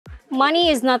Money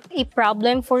is not a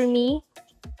problem for me.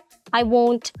 I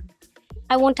won't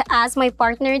ask my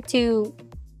partner to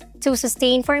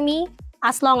sustain for me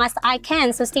as long as I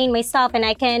can sustain myself and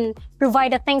I can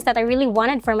provide the things that I really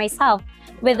wanted for myself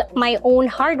with my own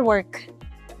hard work.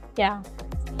 Yeah.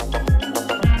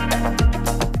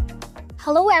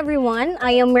 Hello everyone,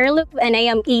 I am Merlu and I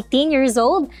am 18 years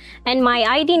old and my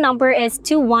ID number is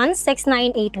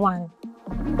 216981.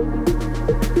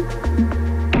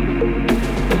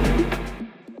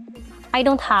 I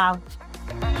don't have.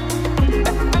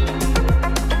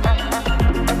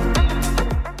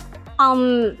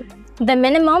 The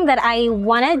minimum that I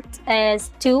wanted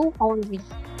is 2 only.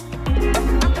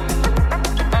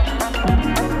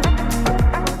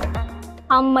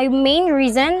 My main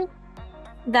reason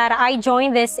that I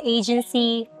joined this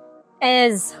agency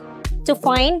is to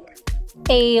find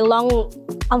a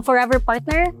forever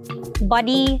partner,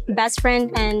 buddy, best friend,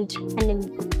 and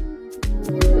enemy.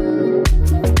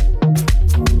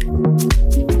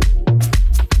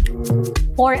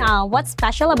 Or what's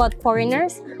special about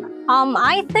foreigners?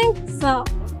 I think so.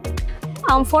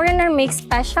 Foreigner makes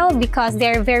special because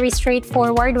they're very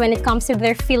straightforward when it comes to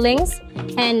their feelings,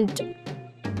 and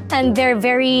they're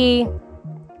very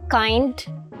kind,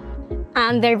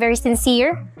 and they're very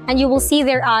sincere, and you will see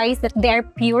their eyes that they're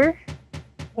pure.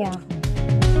 Yeah.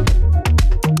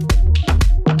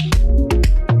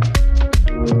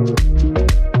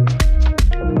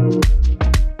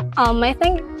 I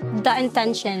think the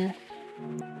intention.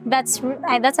 That's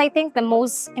I think the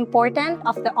most important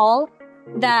of all.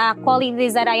 The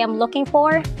qualities that I am looking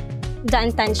for, the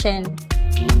intention.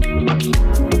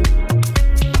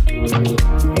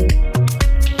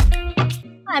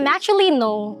 I'm actually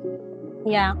no.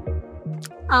 Yeah.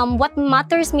 What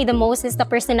matters me the most is the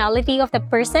personality of the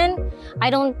person. I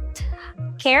don't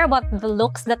care about the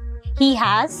looks that he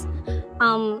has.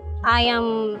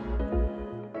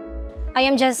 I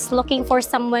am just looking for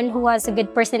someone who has a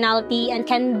good personality and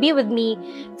can be with me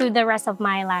through the rest of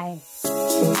my life.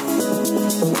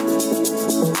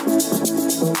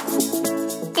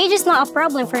 Age is not a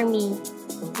problem for me.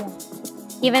 Yeah.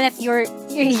 Even if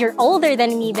you're older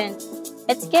than me, then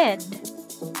it's good.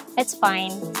 It's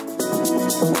fine.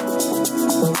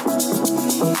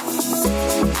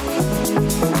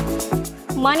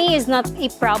 Money is not a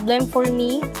problem for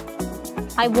me.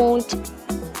 I won't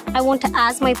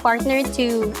ask my partner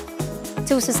to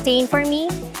sustain for me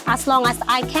as long as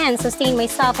I can sustain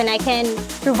myself and I can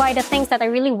provide the things that I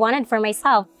really wanted for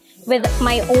myself with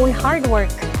my own hard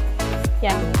work.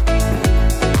 Yeah.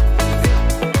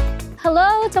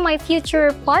 Hello to my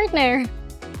future partner.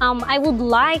 I would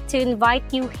like to invite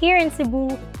you here in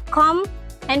Cebu. Come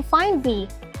and find me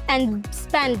and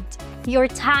spend your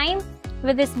time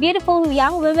with this beautiful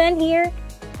young woman here.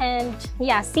 And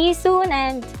yeah, see you soon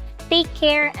and take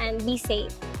care and be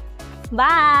safe.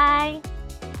 Bye!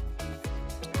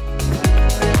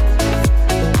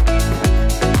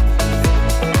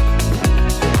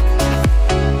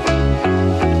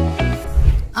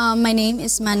 My name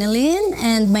is Manilyn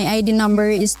and my ID number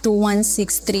is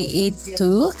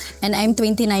 216382 and I'm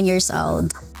 29 years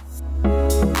old.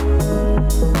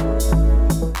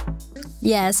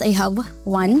 Yes, I have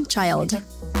one child.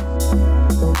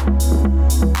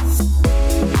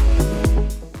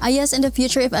 Yes, in the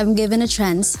future, if I'm given a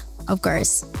chance, of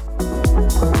course.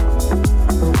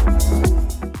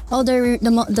 Oh,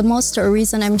 the most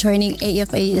reason I'm joining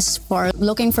AFA is for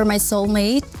looking for my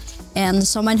soulmate and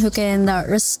someone who can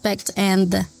respect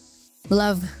and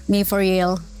love me for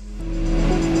real.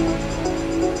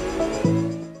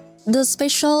 The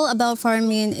special about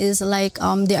farming is like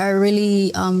they are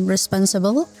really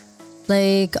responsible.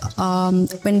 Like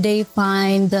when they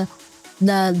find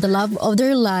the love of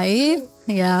their life,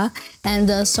 yeah,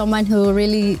 and someone who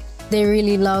really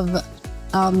love,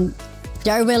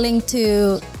 they are willing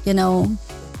to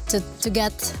to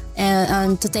get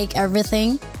and to take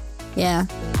everything, yeah.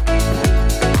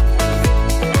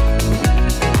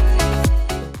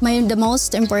 The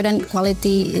most important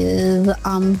quality is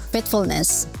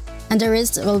faithfulness, and the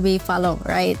rest will be follow,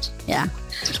 right? Yeah.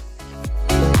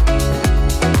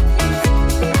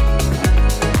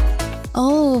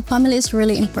 Oh, family is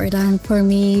really important for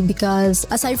me because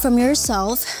aside from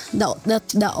yourself,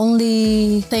 the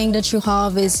only thing that you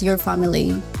have is your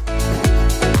family.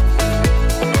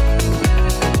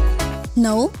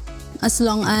 No, as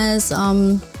long as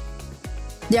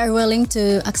they are willing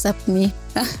to accept me.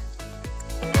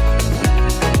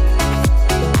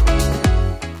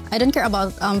 I don't care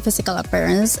about physical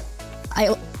appearance.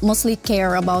 I mostly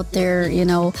care about their,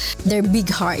 their big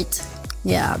heart.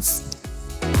 Yes.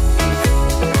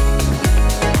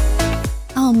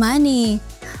 Oh, money.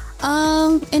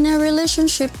 In a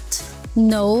relationship,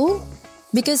 no,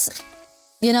 because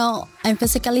I'm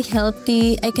physically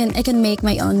healthy. I can make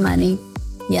my own money.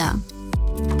 Yeah.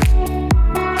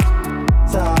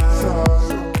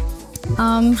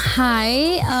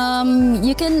 Hi.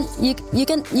 You can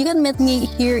meet me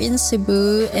here in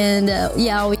Cebu, and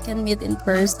yeah, we can meet in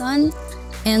person.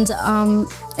 And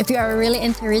if you are really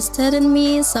interested in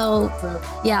me, so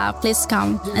yeah, please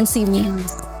come and see me.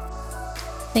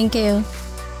 Thank you.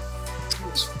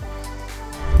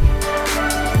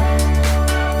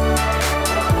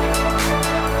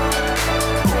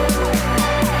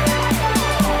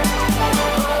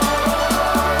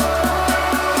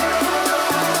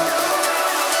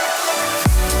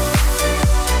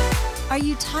 Are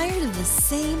you tired of the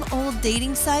same old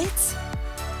dating sites?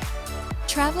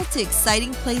 Travel to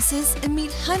exciting places and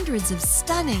meet hundreds of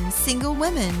stunning single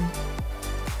women.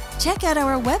 Check out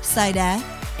our website at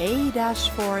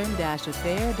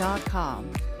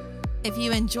a-foreign-affair.com. If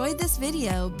you enjoyed this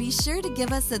video, be sure to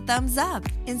give us a thumbs up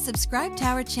and subscribe to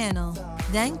our channel.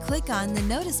 Then click on the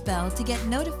notice bell to get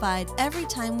notified every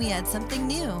time we add something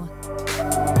new.